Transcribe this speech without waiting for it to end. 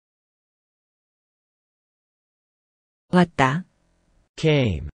왔다.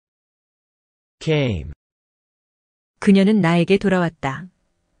 came, came. 그녀는 나에게 돌아왔다.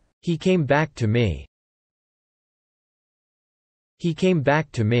 He came back to me. He came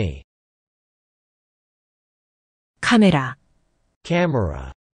back to me. 카메라.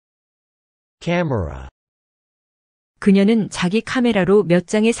 Camera, camera. 그녀는 자기 카메라로 몇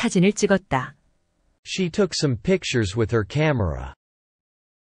장의 사진을 찍었다. She took some pictures with her camera.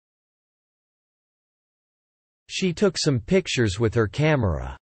 She took some pictures with her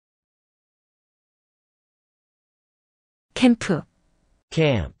camera. 캠프.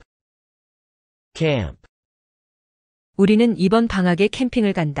 Camp, camp. 우리는 이번 방학에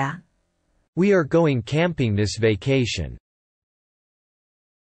캠핑을 간다. We are going camping this vacation.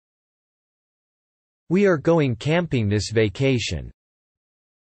 We are going camping this vacation.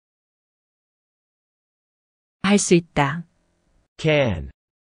 할 수 있다. Can,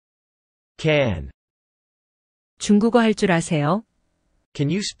 can. 중국어 할 줄 아세요? Can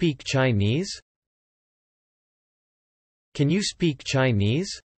you speak Chinese? Can you speak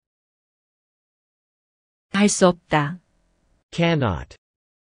Chinese? 할 수 없다. Cannot,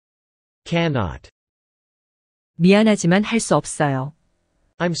 cannot. 미안하지만 할 수 없어요.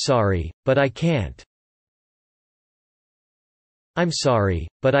 I'm sorry, but I can't. I'm sorry,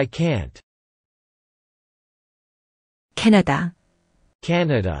 but I can't. 캐나다.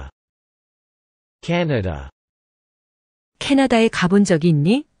 Canada, Canada. 캐나다에 가본 적이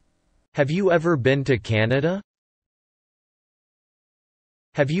있니? Have you ever been to Canada?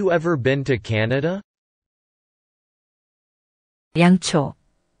 Have you ever been to Canada? 양초.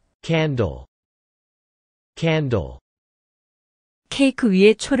 Candle, candle. 케이크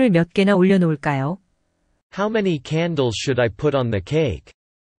위에 초를 몇 개나 올려놓을까요? How many candles should I put on the cake?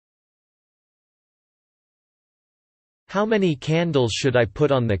 How many candles should I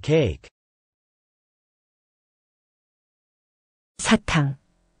put on the cake? 사탕.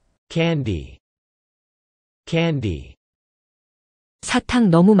 Candy, candy. 사탕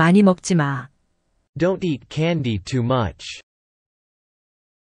너무 많이 먹지 마. Don't eat candy too much.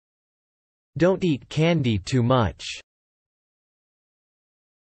 Don't eat candy too much.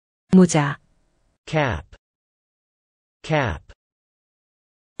 모자. Cap, cap.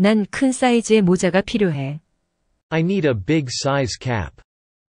 난 큰 사이즈의 모자가 필요해. I need a big size cap.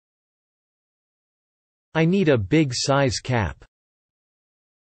 I need a big size cap.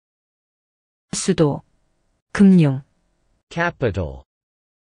 수도. 금융. Capital,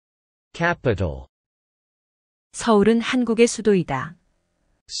 capital. 서울은 한국의 수도이다.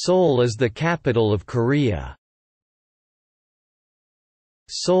 Seoul is the capital of Korea.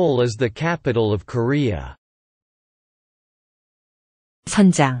 Seoul is the capital of Korea.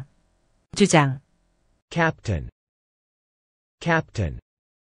 선장. 주장. Captain, captain.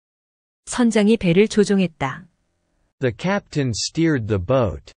 선장이 배를 조종했다. The captain steered the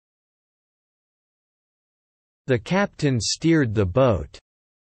boat. The captain steered the boat.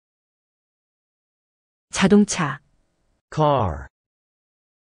 자동차. Car,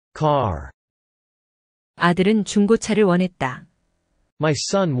 car. 아들은 중고차를 원했다. My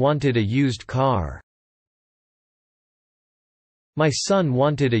son wanted a used car. My son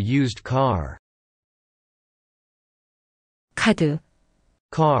wanted a used car. 카드.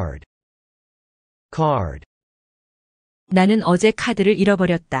 Card, card. 나는 어제 카드를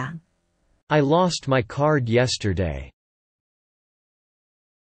잃어버렸다. I lost my card yesterday.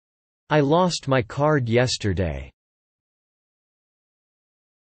 I lost my card yesterday.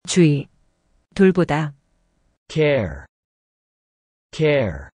 주의. 돌보다. Care,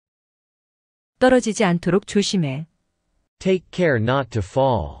 care. 떨어지지 않도록 조심해. Take care not to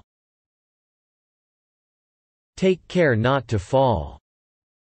fall. Take care not to fall.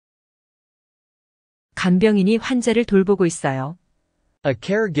 간병인이 환자를 돌보고 있어요. A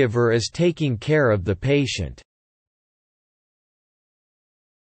caregiver is taking care of the patient.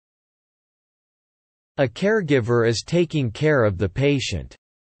 A caregiver is taking care of the patient.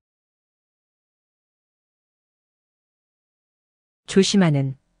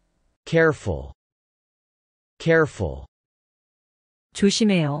 조심하는. Careful, careful.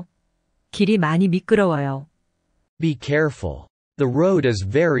 조심해요. 길이 많이 미끄러워요. Be careful. The road is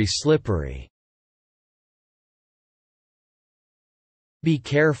very slippery. Be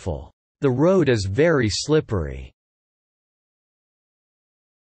careful. The road is very slippery.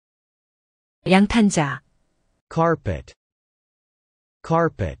 양탄자. Carpet,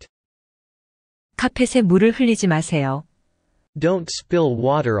 carpet. 카펫에 물을 흘리지 마세요. Don't spill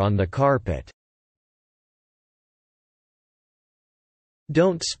water on the carpet.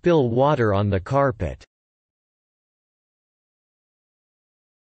 Don't spill water on the carpet.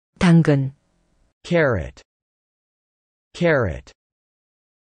 당근. Carrot, Carrot.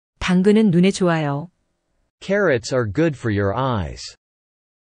 당근은 눈에 좋아요. Carrots are good for your eyes.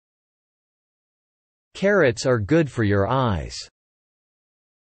 Carrots are good for your eyes.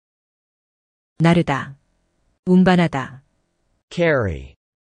 나르다. 운반하다. Carry.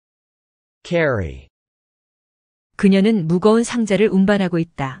 Carry. 그녀는 무거운 상자를 운반하고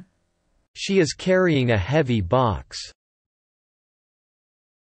있다. She is carrying a heavy box.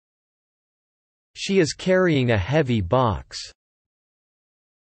 She is carrying a heavy box.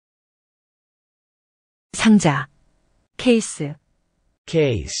 상자. 케이스.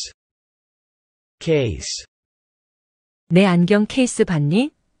 Case. Case. 내 안경 케이스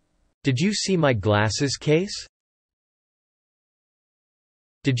봤니? Did you see my glasses case?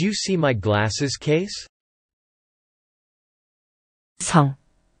 Did you see my glasses case? 성.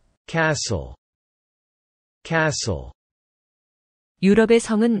 Castle. Castle. 유럽의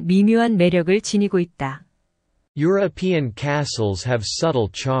성은 미묘한 매력을 지니고 있다. European castles have subtle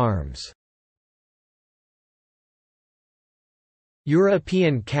charms.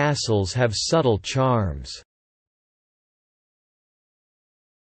 European castles have subtle charms.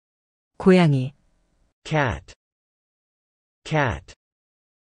 고양이. Cat. Cat.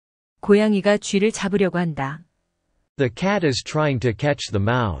 고양이가 쥐를 잡으려고 한다. The cat is trying to catch the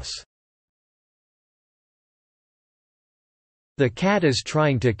mouse. The cat is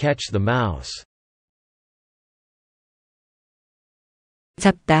trying to catch the mouse.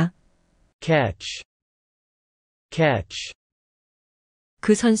 잡다. Catch. Catch.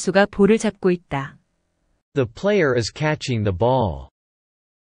 그 선수가 볼을 잡고 있다. The player is catching the ball.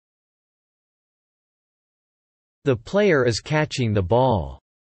 The player is catching the ball.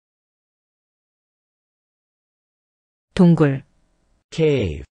 동굴.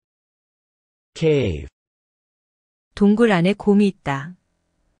 Cave. Cave. 동굴 안에 곰이 있다.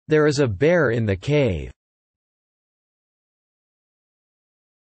 There is a bear in the cave.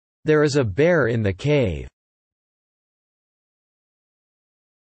 There is a bear in the cave.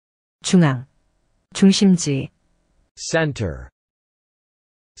 중앙. 중심지. Center.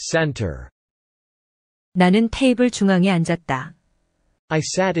 Center. 나는 테이블 중앙에 앉았다. I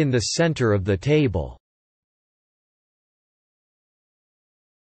sat in the center of the table.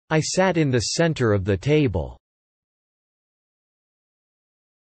 I sat in the center of the table.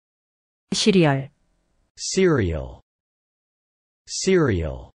 시리얼. Cereal.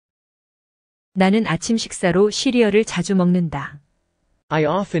 Cereal. 나는 아침 식사로 시리얼을 자주 먹는다. I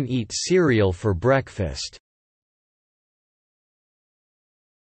often eat cereal for breakfast.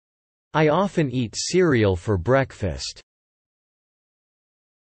 I often eat cereal for breakfast.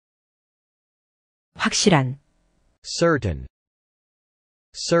 확실한. Certain.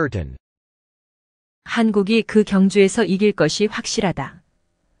 Certain. 한국이 그 경주에서 이길 것이 확실하다.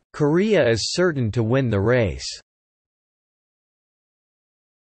 Korea is certain to win the race.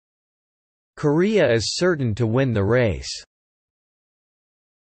 Korea is certain to win the race.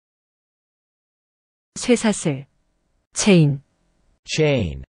 쇠사슬. 체인.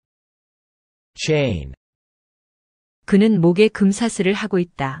 Chain. Chain. 그는 목에 금사슬을 하고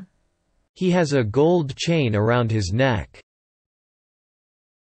있다. He has a gold chain around his neck.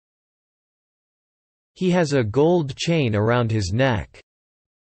 He has a gold chain around his neck.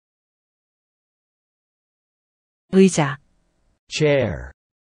 의자. Chair.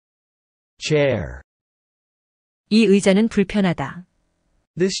 Chair. 이 의자는 불편하다.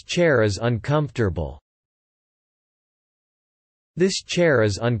 This chair is uncomfortable. This chair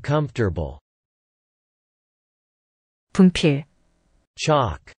is uncomfortable. 분필.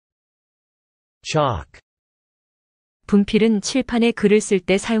 Chalk. Chalk. 분필은 칠판에 글을 쓸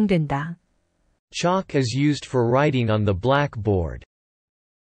때 사용된다. Chalk is used for writing on the blackboard.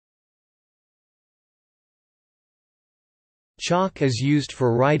 Chalk is used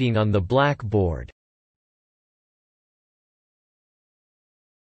for writing on the blackboard.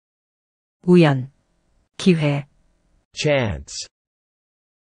 우연. 기회. Chance.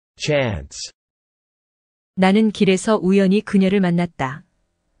 Chance. 나는 길에서 우연히 그녀를 만났다.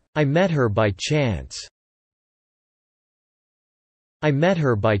 I met her by chance. I met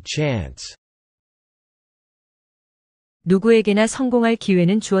her by chance. 누구에게나 성공할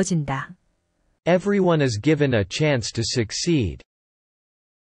기회는 주어진다. Everyone is given a chance to succeed.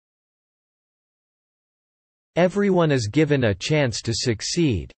 Everyone is given a chance to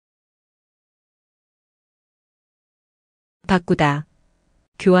succeed. 바꾸다.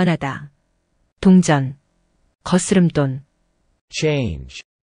 교환하다. 동전. 거스름돈. Change.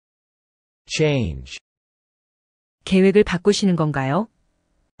 Change. 계획을 바꾸시는 건가요?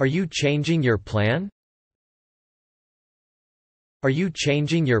 Are you changing your plan? Are you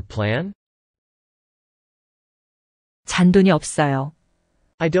changing your plan? 잔돈이 없어요.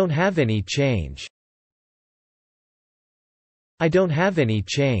 I don't have any change. I don't have any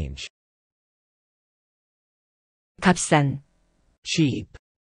change. 값싼. Cheap.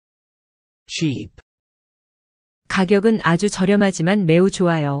 Cheap. 가격은 아주 저렴하지만 매우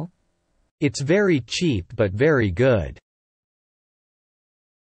좋아요. It's very cheap but very good.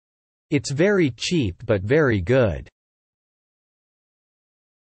 It's very cheap but very good.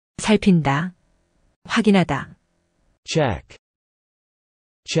 살핀다. 확인하다. Check.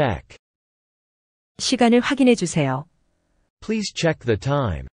 Check. 시간을 확인해 주세요. Please check the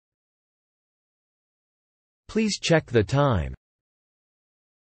time. Please check the time.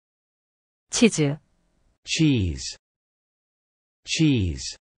 치즈. Cheese.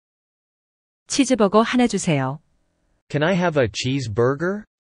 Cheese. 치즈버거 하나 주세요. Can I have a cheeseburger?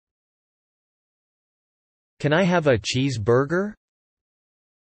 Can I have a cheeseburger?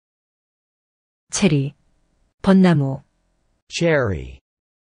 체리. 벚나무. Cherry.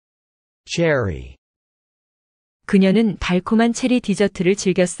 Cherry. 그녀는 달콤한 체리 디저트를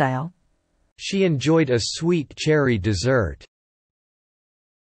즐겼어요. She enjoyed a sweet cherry dessert.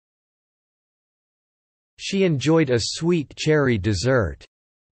 She enjoyed a sweet cherry dessert.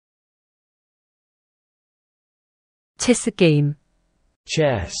 체스 게임.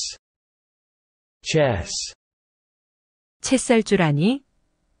 Chess. Chess. 체스 할 줄 아니?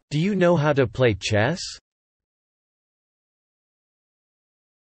 Do you know how to play chess?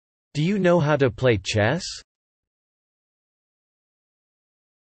 Do you know how to play chess?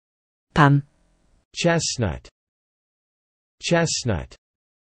 밤. Chestnut. Chestnut.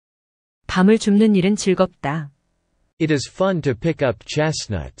 밤을 줍는 일은 즐겁다. It is fun to pick up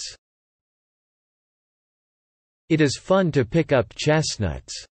chestnuts. It is fun to pick up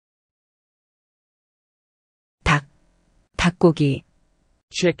chestnuts. 닭. 닭고기.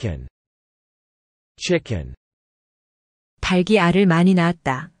 Chicken. Chicken. 닭이 알을 많이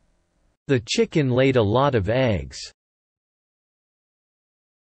낳았다. The chicken laid a lot of eggs.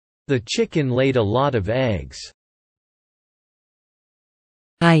 The chicken laid a lot of eggs.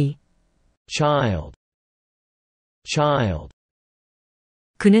 아이. Child. Child.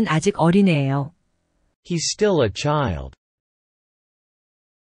 그는 아직 어린애예요. He's still a child.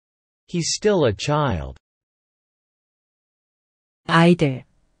 He's still a child. 아이들.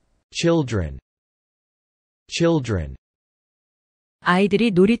 Children. Children.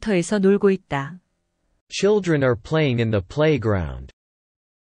 아이들이 놀이터에서 놀고 있다. Children are playing in the playground.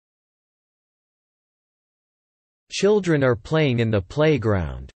 Children are playing in the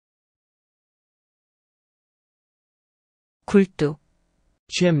playground. 굴뚝.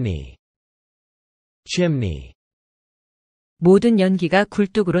 Chimney. Chimney. 모든 연기가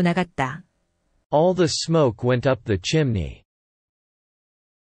굴뚝으로 나갔다. All the smoke went up the chimney.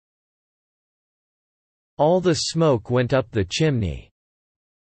 All the smoke went up the chimney.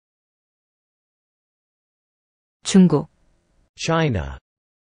 중국. China.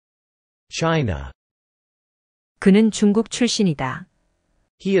 China. 그는 중국 출신이다.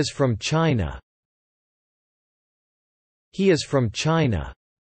 He is from China. He is from China.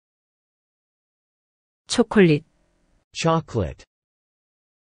 초콜릿. Chocolate.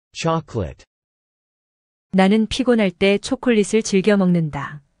 Chocolate. 나는 피곤할 때 초콜릿을 즐겨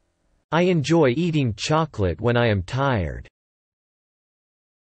먹는다. I enjoy eating chocolate when I am tired.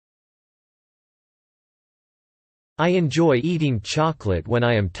 I enjoy eating chocolate when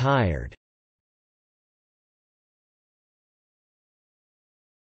I am tired.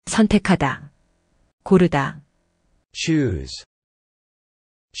 선택하다. 고르다. Choose.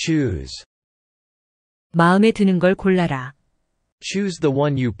 Choose. 마음에 드는 걸 골라라. Choose the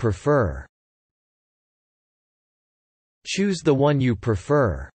one you prefer. Choose the one you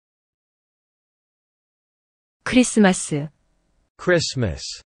prefer. 크리스마스. Christmas.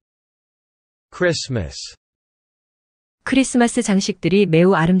 Christmas. 크리스마스 장식들이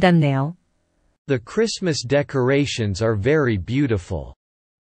매우 아름답네요. The Christmas decorations are very beautiful.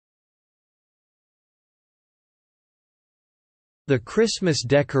 The Christmas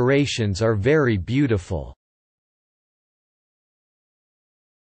decorations are very beautiful.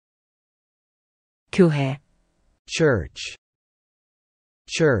 교회. Church.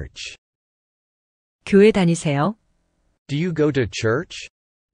 Church. 교회 다니세요? Do you go to church?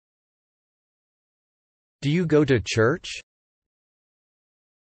 Do you go to church?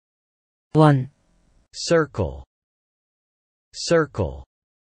 원. Circle. Circle.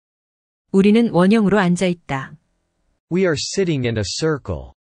 우리는 원형으로 앉아 있다. We are sitting in a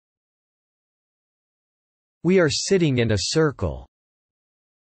circle. We are sitting in a circle.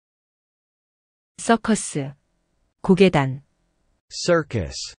 서커스. 고개단.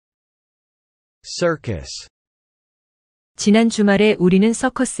 Circus. Circus. 지난 주말에 우리는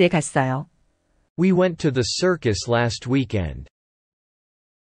서커스에 갔어요. We went to the circus last weekend.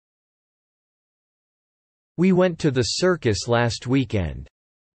 We went to the circus last weekend.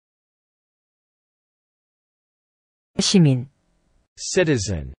 시민.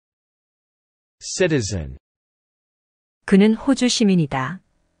 Citizen. Citizen. 그는 호주 시민이다.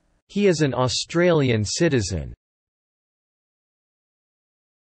 He is an Australian citizen.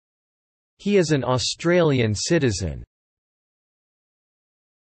 He is an Australian citizen.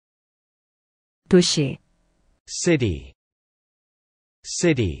 도시. City.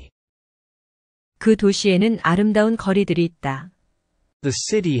 City. 그 도시에는 아름다운 거리들이 있다. The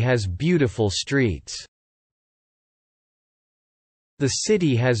city has beautiful streets. The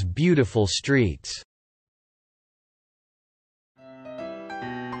city has beautiful streets.